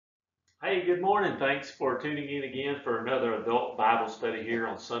Hey, good morning. Thanks for tuning in again for another adult Bible study here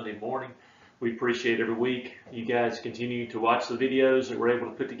on Sunday morning. We appreciate every week you guys continue to watch the videos that we're able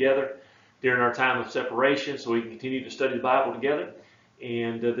to put together during our time of separation so we can continue to study the Bible together.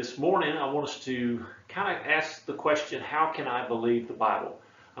 And this morning I want us to kind of ask the question, how can I believe the Bible?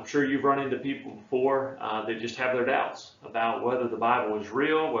 I'm sure you've run into people before that just have their doubts about whether the Bible is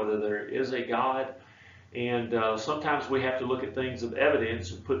real, whether there is a God. And sometimes we have to look at things of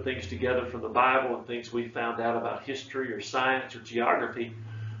evidence and put things together from the Bible and things we found out about history or science or geography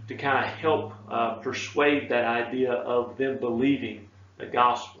to kind of help persuade that idea of them believing the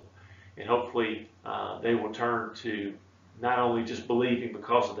gospel. And hopefully they will turn to not only just believing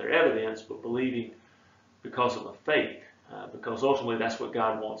because of their evidence, but believing because of the faith. Because ultimately that's what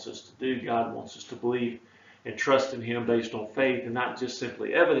God wants us to do. God wants us to believe and trust in Him based on faith and not just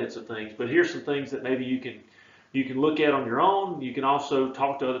simply evidence of things. But here's some things that maybe you can look at on your own. You can also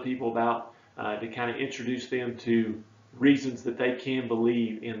talk to other people about to kind of introduce them to reasons that they can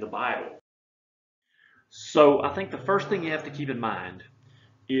believe in the Bible. So I think the first thing you have to keep in mind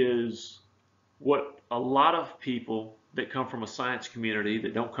is what a lot of people that come from a science community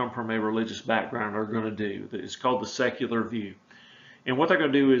that don't come from a religious background are going to do. It's called the secular view. And what they're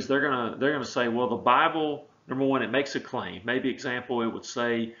going to do is they're going to say, well, the Bible, number one, it makes a claim. Maybe example, it would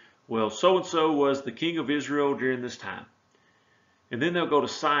say, well, so-and-so was the king of Israel during this time. And then they'll go to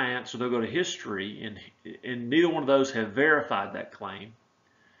science or they'll go to history, and neither one of those have verified that claim.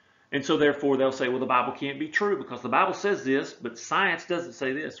 And so therefore they'll say, well, the Bible can't be true because the Bible says this, but science doesn't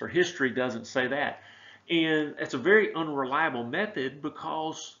say this, or history doesn't say that. And it's a very unreliable method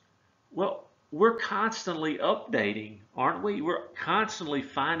because, well, we're constantly updating, aren't we? We're constantly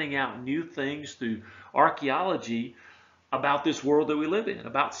finding out new things through archaeology about this world that we live in,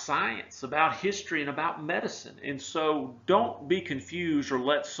 about science, about history, and about medicine. And so don't be confused or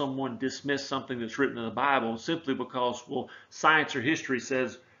let someone dismiss something that's written in the Bible simply because, well, science or history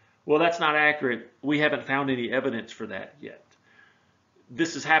says, well, that's not accurate. We haven't found any evidence for that yet.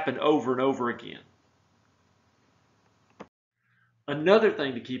 This has happened over and over again. Another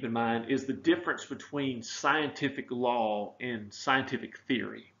thing to keep in mind is the difference between scientific law and scientific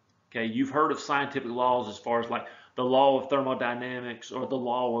theory. Okay, you've heard of scientific laws as far as like the law of thermodynamics or the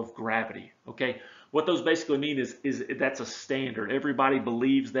law of gravity. Okay, what those basically mean is that's a standard. Everybody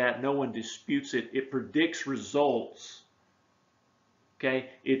believes that. No one disputes it. It predicts results.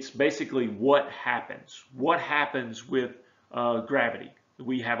 Okay, it's basically what happens. What happens with gravity?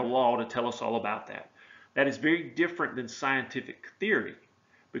 We have a law to tell us all about that. That is very different than scientific theory,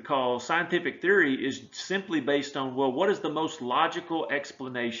 because scientific theory is simply based on, well, what is the most logical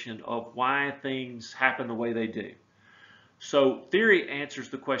explanation of why things happen the way they do? So theory answers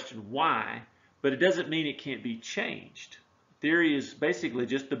the question why, but it doesn't mean it can't be changed. Theory is basically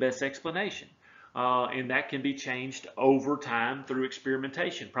just the best explanation, and that can be changed over time through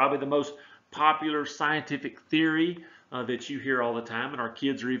experimentation. Probably the most popular scientific theory that you hear all the time, and our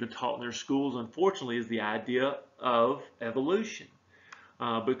kids are even taught in their schools, unfortunately, is the idea of evolution.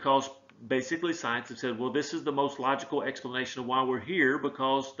 Because basically science has said, well, this is the most logical explanation of why we're here,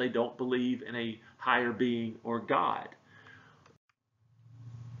 because they don't believe in a higher being or God.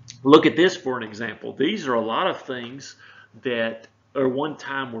 Look at this for an example. These are a lot of things that at one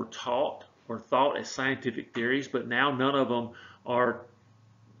time were taught or thought as scientific theories, but now none of them are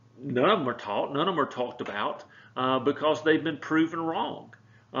taught, none of them are talked about because they've been proven wrong.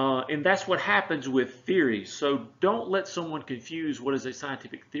 And that's what happens with theories. So don't let someone confuse what is a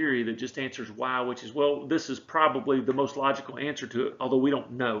scientific theory that just answers why, which is, well, this is probably the most logical answer to it, although we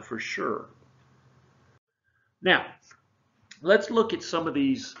don't know for sure. Now, let's look at some of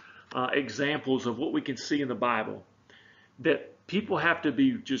these examples of what we can see in the Bible that people have to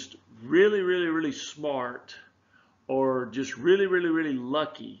be just really, really, really smart or just really, really, really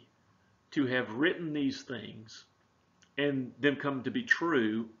lucky to have written these things and them come to be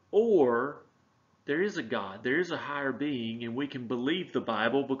true, or there is a God, there is a higher being, and we can believe the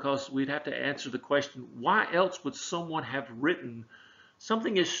Bible because we'd have to answer the question, why else would someone have written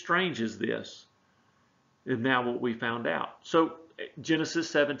something as strange as this? And now what we found out. So Genesis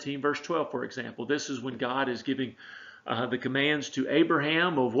 17 verse 12, for example, this is when God is giving the commands to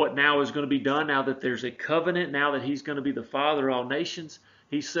Abraham of what now is going to be done now that there's a covenant, now that he's going to be the father of all nations.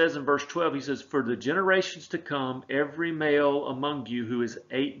 He says in verse 12, he says, for the generations to come, every male among you who is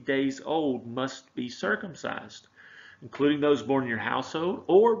 8 days old must be circumcised, including those born in your household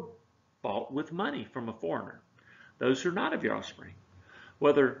or bought with money from a foreigner, those who are not of your offspring.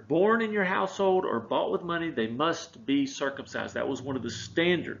 Whether born in your household or bought with money, they must be circumcised. That was one of the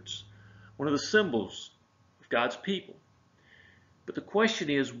standards, one of the symbols of God's people. But the question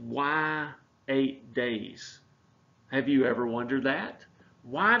is, why 8 days? Have you ever wondered that?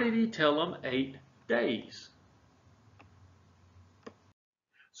 Why did he tell them 8 days?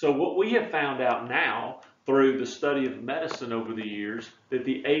 So what we have found out now through the study of medicine over the years, that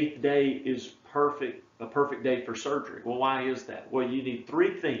the 8th day is a perfect day for surgery. Well, why is that? Well, you need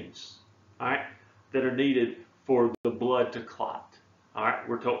 3 things, all right, that are needed for the blood to clot. All right,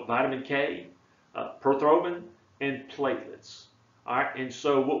 we're told vitamin K, prothrombin, and platelets. All right, and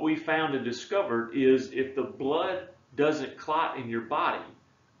so what we found and discovered is if the blood doesn't clot in your body,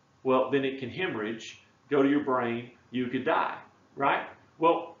 well, then it can hemorrhage, go to your brain, you could die, right?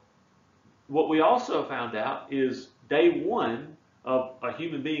 Well, what we also found out is day 1 of a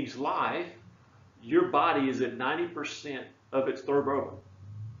human being's life, your body is at 90% of its thrombin.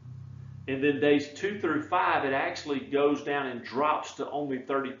 And then days 2 through 5, it actually goes down and drops to only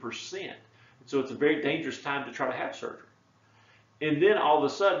 30%. So it's a very dangerous time to try to have surgery. And then all of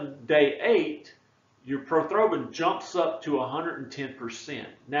a sudden, day 8, your prothrombin jumps up to 110%.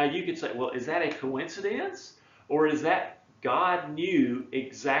 Now you could say, well, is that a coincidence? Or is that God knew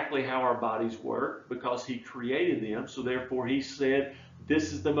exactly how our bodies work because he created them, so therefore he said,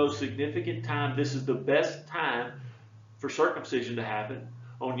 this is the most significant time, this is the best time for circumcision to happen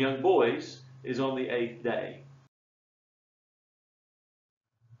on young boys is on the 8th day.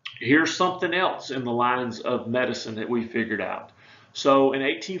 Here's something else in the lines of medicine that we figured out. So in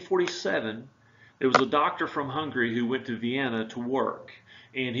 1847, there was a doctor from Hungary who went to Vienna to work.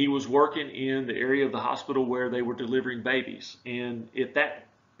 And he was working in the area of the hospital where they were delivering babies. And at that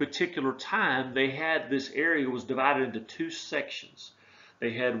particular time, they had this area was divided into 2 sections.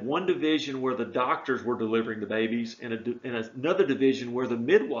 They had one division where the doctors were delivering the babies and another division where the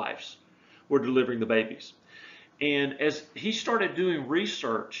midwives were delivering the babies. And as he started doing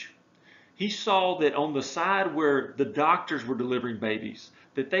research, he saw that on the side where the doctors were delivering babies,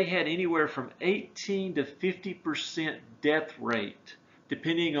 that they had anywhere from 18 to 50% death rate,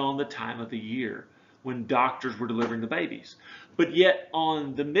 depending on the time of the year when doctors were delivering the babies. But yet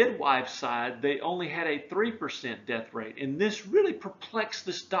on the midwife side, they only had a 3% death rate. And this really perplexed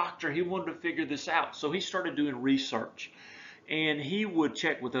this doctor. He wanted to figure this out. So he started doing research. And he would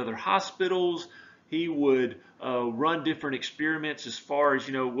check with other hospitals. He would run different experiments as far as,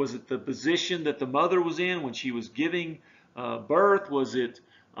 was it the position that the mother was in when she was giving birth? Was it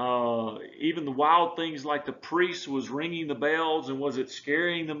even the wild things like the priest was ringing the bells, and was it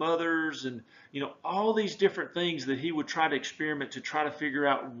scaring the mothers? And, all these different things that he would try to experiment to try to figure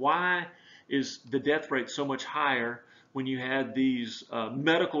out why is the death rate so much higher when you had these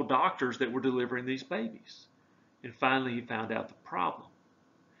medical doctors that were delivering these babies. And finally he found out the problem.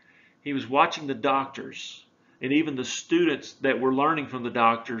 He was watching the doctors, and even the students that were learning from the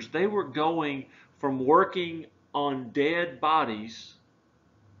doctors, they were going from working on dead bodies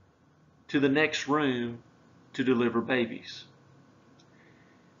to the next room to deliver babies.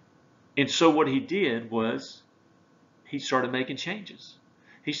 And so what he did was he started making changes.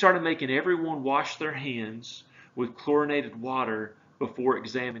 He started making everyone wash their hands with chlorinated water before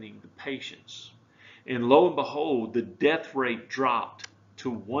examining the patients. And lo and behold, the death rate dropped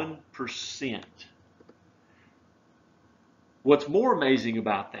to 1%. What's more amazing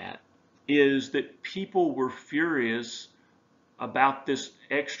about that is that people were furious about this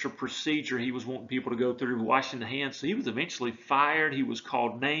extra procedure he was wanting people to go through, washing the hands. So he was eventually fired. He was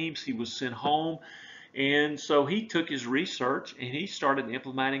called names. He was sent home. And so he took his research and he started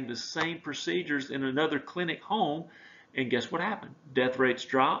implementing the same procedures in another clinic home. And guess what happened? Death rates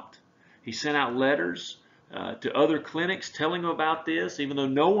dropped. He sent out letters to other clinics telling them about this, even though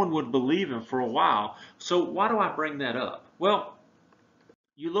no one would believe him for a while. So why do I bring that up? Well,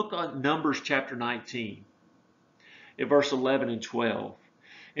 you look at Numbers chapter 19. In verse 11 and 12.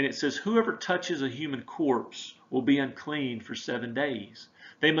 And it says, whoever touches a human corpse will be unclean for 7 days.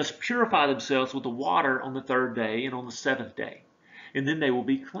 They must purify themselves with the water on the 3rd day and on the 7th day, and then they will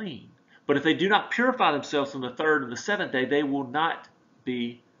be clean. But if they do not purify themselves on the 3rd and the 7th day, they will not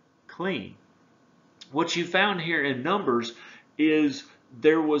be clean. What you found here in Numbers is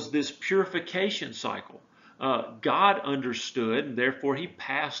there was this purification cycle. God understood, and therefore he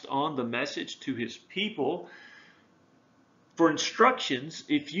passed on the message to his people for instructions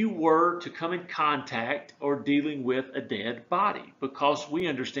if you were to come in contact or dealing with a dead body, because we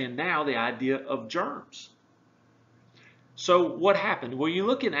understand now the idea of germs. So what happened? Well, you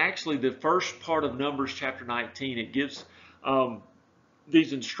look in actually the first part of Numbers chapter 19, it gives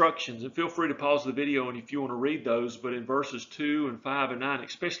these instructions, and feel free to pause the video and if you want to read those, but in verses 2 and 5 and 9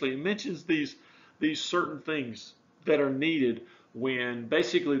 especially, it mentions these certain things that are needed when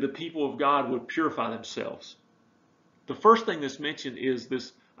basically the people of God would purify themselves. the first thing that's mentioned is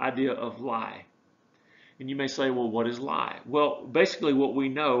this idea of lye. And you may say, well, what is lye? Well, basically what we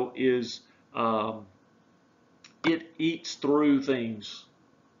know is it eats through things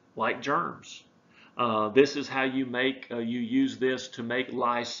like germs. This is how you use this to make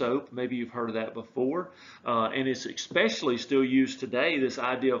lye soap. Maybe you've heard of that before. And it's especially still used today, this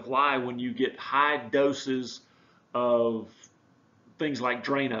idea of lye, when you get high doses of things like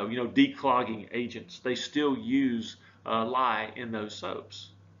Drano, declogging agents. They still use lye in those soaps.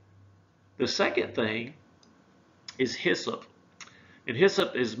 The second thing is hyssop. And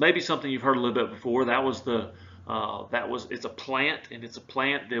hyssop is maybe something you've heard a little bit before. It's a plant, and it's a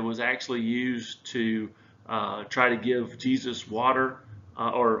plant that was actually used to try to give Jesus water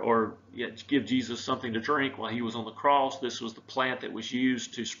give Jesus something to drink while he was on the cross. This was the plant that was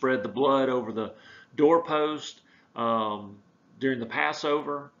used to spread the blood over the doorpost during the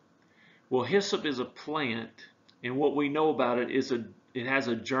Passover. Well, hyssop is a plant, and what we know about it is it has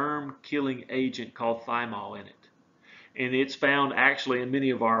a germ-killing agent called thymol in it. And it's found actually in many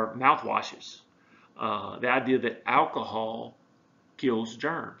of our mouthwashes. The idea that alcohol kills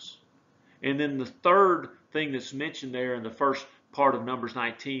germs. And then the third thing that's mentioned there in the first part of Numbers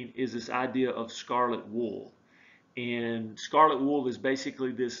 19 is this idea of scarlet wool. And scarlet wool is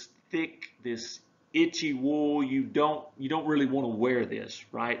basically this thick, this itchy wool. You don't really want to wear this,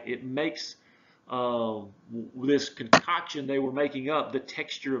 right? It makes this concoction they were making up, the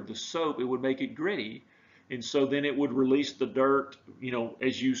texture of the soap, it would make it gritty. And so then it would release the dirt,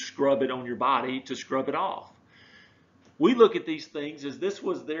 as you scrub it on your body to scrub it off. We look at these things as this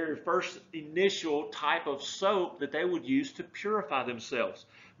was their first initial type of soap that they would use to purify themselves.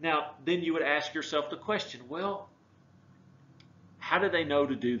 Now, then you would ask yourself the question, well, how do they know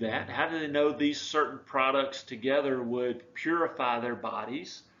to do that? How do they know these certain products together would purify their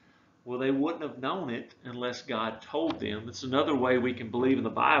bodies? Well, they wouldn't have known it unless God told them. It's another way we can believe in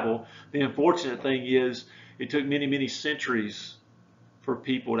the Bible. The unfortunate thing is it took many, many centuries for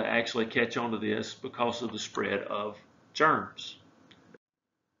people to actually catch on to this because of the spread of germs.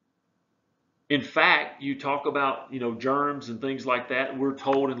 In fact, you talk about, germs and things like that. We're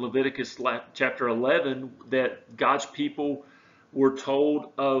told in Leviticus chapter 11 that God's people were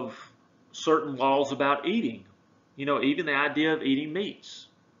told of certain laws about eating. Even the idea of eating meats.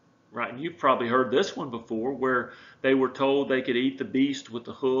 Right, and you've probably heard this one before, where they were told they could eat the beast with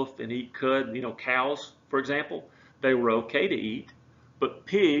the hoof and eat cud. Cows, for example, they were okay to eat, but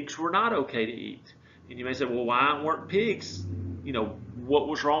pigs were not okay to eat. And you may say, well, why weren't pigs? What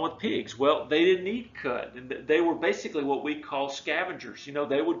was wrong with pigs? Well, they didn't eat cud, and they were basically what we call scavengers.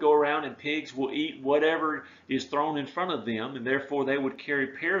 They would go around, and pigs will eat whatever is thrown in front of them, and therefore they would carry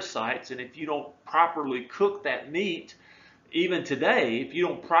parasites. And if you don't properly cook that meat, even today, if you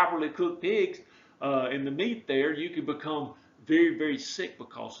don't properly cook pigs in the meat there, you can become very, very sick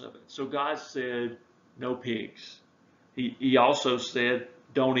because of it. So God said, no pigs. He also said,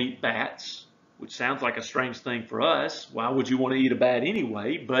 don't eat bats, which sounds like a strange thing for us. Why would you want to eat a bat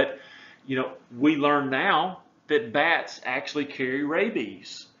anyway? But, we learn now that bats actually carry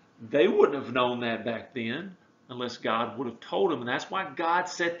rabies. They wouldn't have known that back then unless God would have told them. And that's why God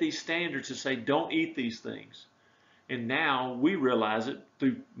set these standards to say, don't eat these things. And now we realize it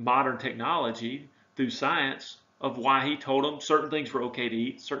through modern technology, through science, of why he told them certain things were okay to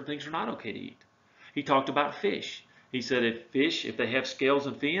eat, certain things are not okay to eat. He talked about fish. He said if they have scales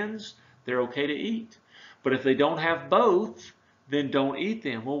and fins, they're okay to eat. But if they don't have both, then don't eat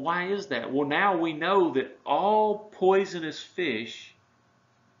them. Well, why is that? Well, now we know that all poisonous fish,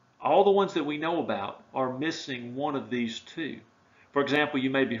 all the ones that we know about, are missing one of these two. For example, you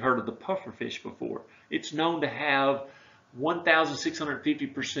may have heard of the pufferfish before. It's known to have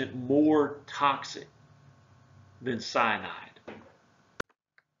 1,650% more toxic than cyanide.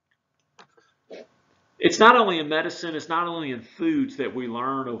 It's not only in medicine, it's not only in foods that we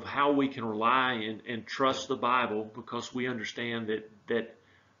learn of how we can rely and trust the Bible, because we understand that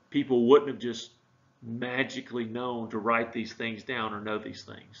people wouldn't have just magically known to write these things down or know these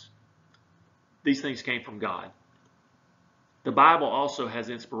things. These things came from God. The Bible also has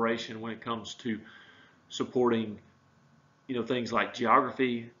inspiration when it comes to supporting, things like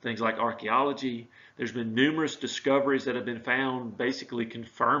geography, things like archaeology. There's been numerous discoveries that have been found basically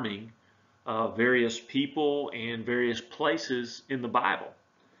confirming various people and various places in the Bible.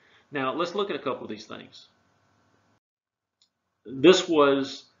 Now, let's look at a couple of these things. This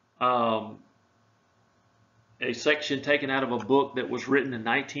was a section taken out of a book that was written in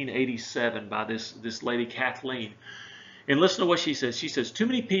 1987 by this lady, Kathleen. And listen to what she says. She says, too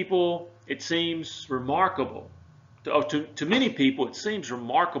many people, it seems remarkable, to many people, it seems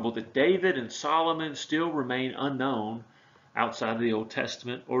remarkable that David and Solomon still remain unknown outside of the Old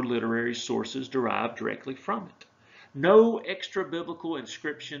Testament or literary sources derived directly from it. No extra biblical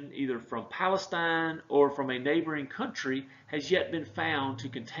inscription, either from Palestine or from a neighboring country, has yet been found to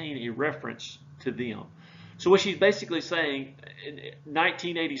contain a reference to them. So what she's basically saying, in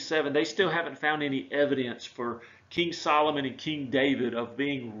 1987, they still haven't found any evidence for King Solomon and King David of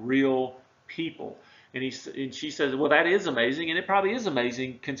being real people. And she says, well, that is amazing, and it probably is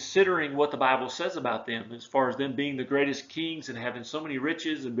amazing considering what the Bible says about them, as far as them being the greatest kings and having so many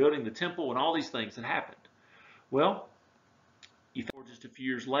riches and building the temple and all these things that happened. Well, just a few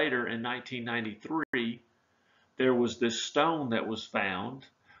years later, in 1993, there was this stone that was found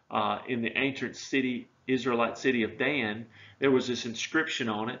in the ancient Israelite city of Dan. There was this inscription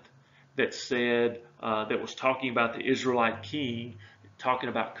on it that said, that was talking about the Israelite king, talking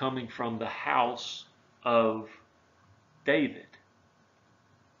about coming from the house of David.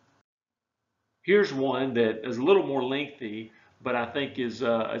 Here's one that is a little more lengthy, but I think is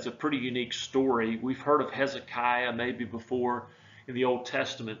a pretty unique story. We've heard of Hezekiah maybe before in the Old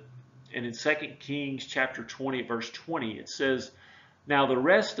Testament, and in 2 Kings chapter 20, verse 20, it says, "Now the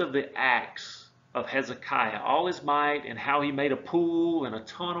rest of the acts of Hezekiah, all his might, and how he made a pool and a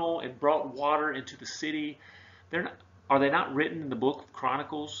tunnel and brought water into the city, are they not written in the book of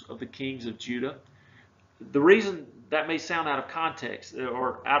Chronicles of the kings of Judah?" The reason that may sound out of context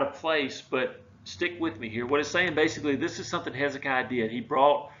or out of place, but stick with me here. What it's saying basically, this is something Hezekiah did.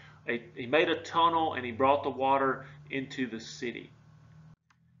 He made a tunnel and he brought the water into the city.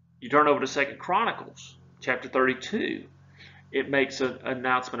 You turn over to 2 Chronicles chapter 32. It makes an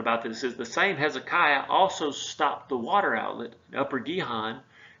announcement about this. It says, "The same Hezekiah also stopped the water outlet in Upper Gihon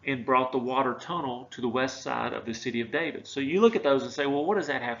and brought the water tunnel to the west side of the city of David." So you look at those and say, well, what does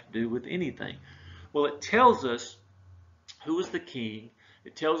that have to do with anything? Well, it tells us who was the king.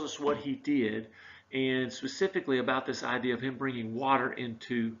 It tells us what he did, and specifically about this idea of him bringing water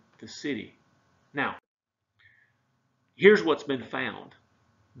into the city. Now, here's what's been found.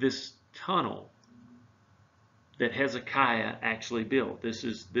 This tunnel that Hezekiah actually built. This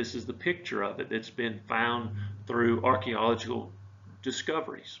is the picture of it that's been found through archaeological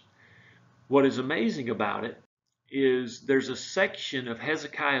discoveries. What is amazing about it is there's a section of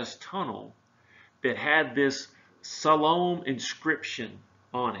Hezekiah's tunnel that had this Salom inscription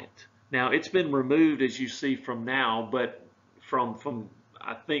on it. Now, it's been removed, as you see, from now, but from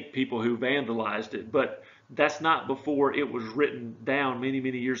I think people who vandalized it, but that's not before it was written down many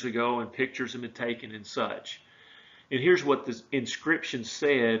years ago and pictures have been taken and such. And here's what this inscription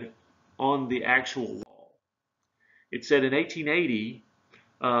said on the actual wall. It said in 1880,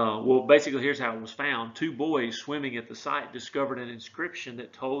 well, basically here's how it was found. 2 boys swimming at the site discovered an inscription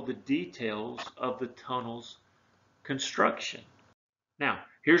that told the details of the tunnel's construction. Now,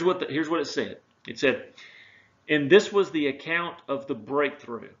 here's what it said. It said, "And this was the account of the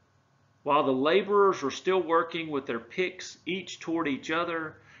breakthrough. While the laborers were still working with their picks each toward each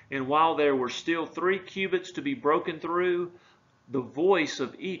other, and while there were still 3 cubits to be broken through, the voice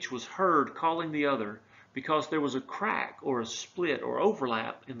of each was heard calling the other, because there was a crack or a split or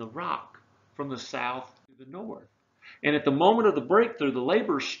overlap in the rock from the south to the north. And at the moment of the breakthrough, the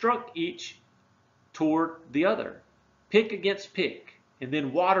laborers struck each toward the other, pick against pick, and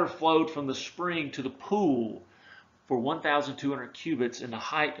then water flowed from the spring to the pool for 1,200 cubits, and the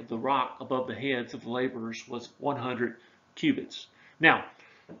height of the rock above the heads of the laborers was 100 cubits. Now,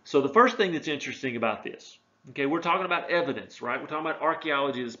 so the first thing that's interesting about this, okay, we're talking about evidence, right? We're talking about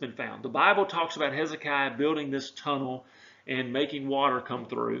archaeology that's been found. The Bible talks about Hezekiah building this tunnel and making water come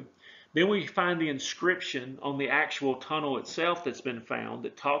through. Then we find the inscription on the actual tunnel itself that's been found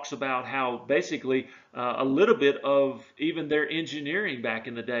that talks about how basically a little bit of even their engineering back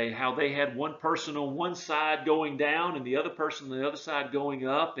in the day, how they had one person on one side going down and the other person on the other side going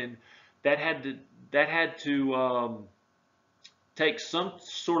up, and that had to take some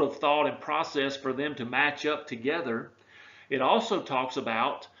sort of thought and process for them to match up together. It also talks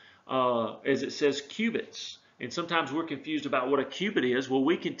about, as it says, cubits. And sometimes we're confused about what a cubit is. Well,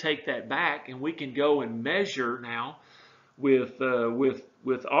 we can take that back and we can go and measure now with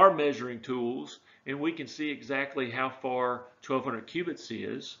our measuring tools, and we can see exactly how far 1,200 cubits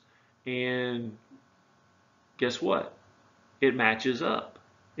is. And guess what? It matches up.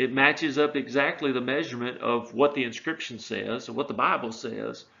 It matches up exactly the measurement of what the inscription says and what the Bible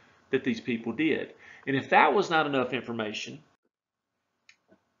says that these people did. And if that was not enough information,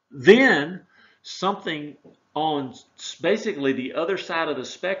 then something on basically the other side of the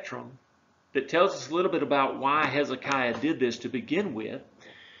spectrum that tells us a little bit about why Hezekiah did this to begin with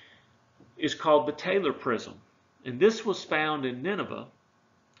is called the Taylor prism. And this was found in Nineveh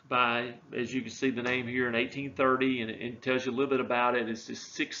by, as you can see the name here, in 1830, and it tells you a little bit about it. It's this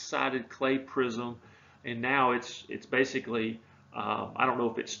six-sided clay prism, and now it's basically, I don't know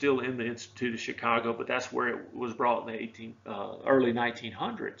if it's still in the Institute of Chicago, but that's where it was brought in the early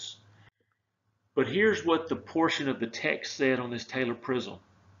 1900s. But here's what the portion of the text said on this Taylor prism.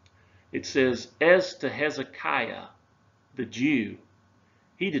 It says, "As to Hezekiah, the Jew,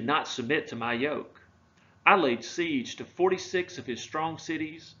 he did not submit to my yoke. I laid siege to 46 of his strong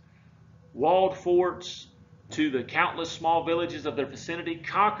cities, walled forts to the countless small villages of their vicinity,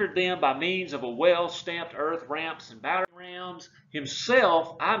 conquered them by means of a well-stamped earth ramps and battering rams.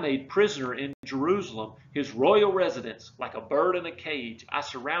 Himself I made prisoner in Jerusalem, his royal residence, like a bird in a cage. I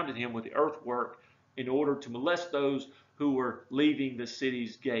surrounded him with the earthwork in order to molest those who were leaving the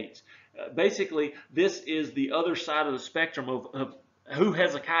city's gates." Basically, this is the other side of the spectrum of who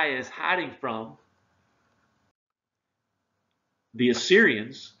Hezekiah is hiding from. The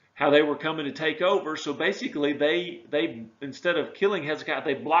Assyrians, how they were coming to take over. So basically, they instead of killing Hezekiah,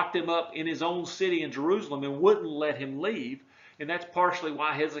 they blocked him up in his own city in Jerusalem and wouldn't let him leave. And that's partially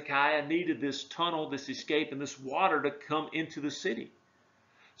why Hezekiah needed this tunnel, this escape, and this water to come into the city.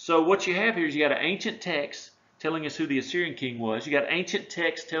 So what you have here is you got an ancient text telling us who the Assyrian king was. You got ancient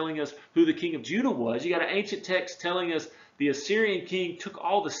text telling us who the king of Judah was. You got an ancient text telling us the Assyrian king took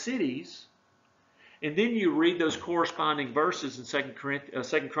all the cities. And then you read those corresponding verses in 2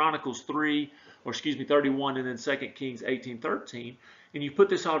 Chronicles 31, and then 2 Kings 18:13, and you put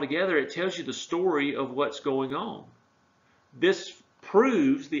this all together, it tells you the story of what's going on. This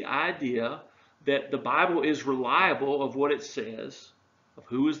proves the idea that the Bible is reliable of what it says, of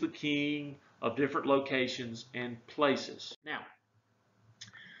who is the king, of different locations and places. Now,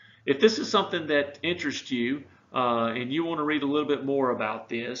 if this is something that interests you, and you want to read a little bit more about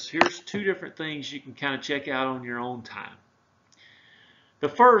this, here's two different things you can kind of check out on your own time. The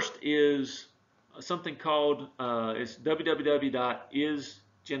first is something called, it's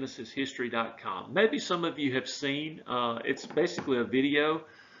www.isgenesishistory.com. Maybe some of you have seen, it's basically a video.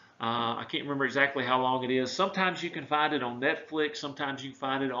 I can't remember exactly how long it is. Sometimes you can find it on Netflix, sometimes you can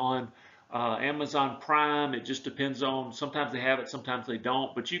find it on Amazon Prime. It just depends on, sometimes they have it, sometimes they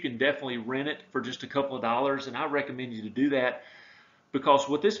don't, but you can definitely rent it for just a couple of dollars, and I recommend you to do that, because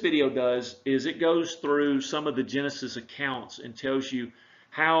what this video does is it goes through some of the Genesis accounts and tells you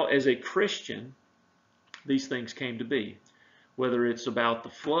how, as a Christian, these things came to be. Whether it's about the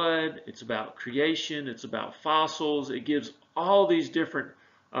flood, it's about creation, it's about fossils, it gives all these different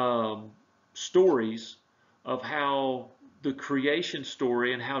stories of how the creation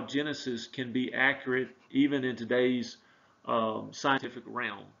story and how Genesis can be accurate even in today's scientific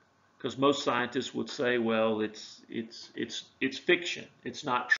realm, because most scientists would say, well, it's fiction, it's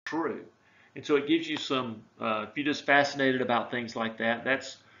not true. And so it gives you some, if you're just fascinated about things like that,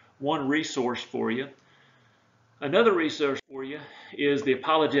 that's one resource for you. Another resource for you is the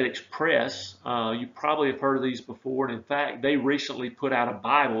Apologetics Press. You probably have heard of these before, and in fact, they recently put out a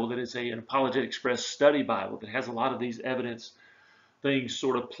Bible that is an Apologetics Press study Bible that has a lot of these evidence things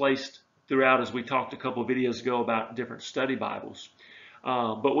sort of placed throughout, as we talked a couple of videos ago about different study Bibles.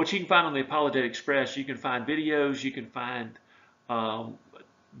 But what you can find on the Apologetics Press, you can find videos, you can find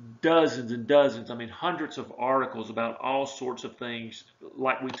dozens and dozens, I mean hundreds of articles about all sorts of things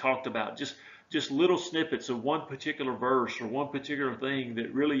like we talked about. Just little snippets of one particular verse or one particular thing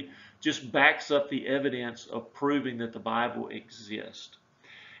that really just backs up the evidence of proving that the Bible exists.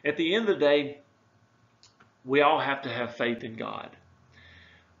 At the end of the day, we all have to have faith in God.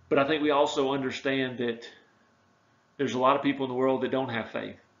 But I think we also understand that there's a lot of people in the world that don't have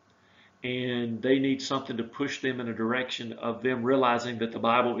faith. And they need something to push them in a direction of them realizing that the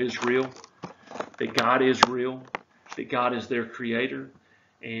Bible is real, that God is real, that God is their creator,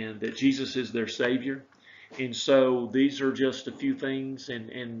 and that Jesus is their Savior. And so these are just a few things,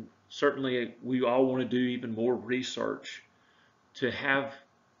 and certainly we all want to do even more research to have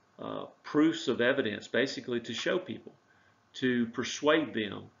proofs of evidence, basically to show people, to persuade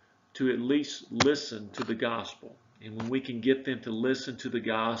them to at least listen to the gospel. And when we can get them to listen to the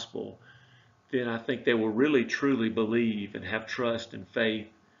gospel, then I think they will really truly believe and have trust and faith,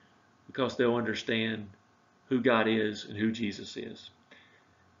 because they'll understand who God is and who Jesus is.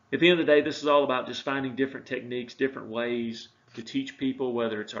 At the end of the day, this is all about just finding different techniques, different ways to teach people,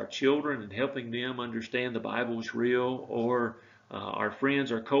 whether it's our children and helping them understand the Bible is real, or our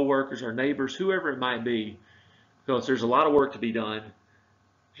friends, our co-workers, our neighbors, whoever it might be, because there's a lot of work to be done.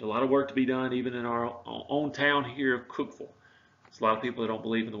 There's a lot of work to be done even in our own town here of Cookeville. There's a lot of people that don't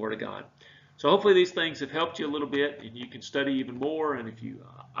believe in the Word of God. So hopefully these things have helped you a little bit, and you can study even more. And if you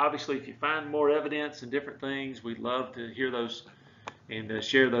obviously if you find more evidence and different things, we'd love to hear those and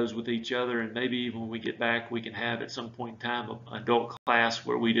share those with each other. And maybe even when we get back, we can have at some point in time an adult class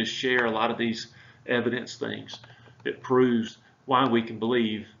where we just share a lot of these evidence things that proves why we can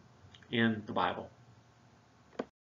believe in the Bible.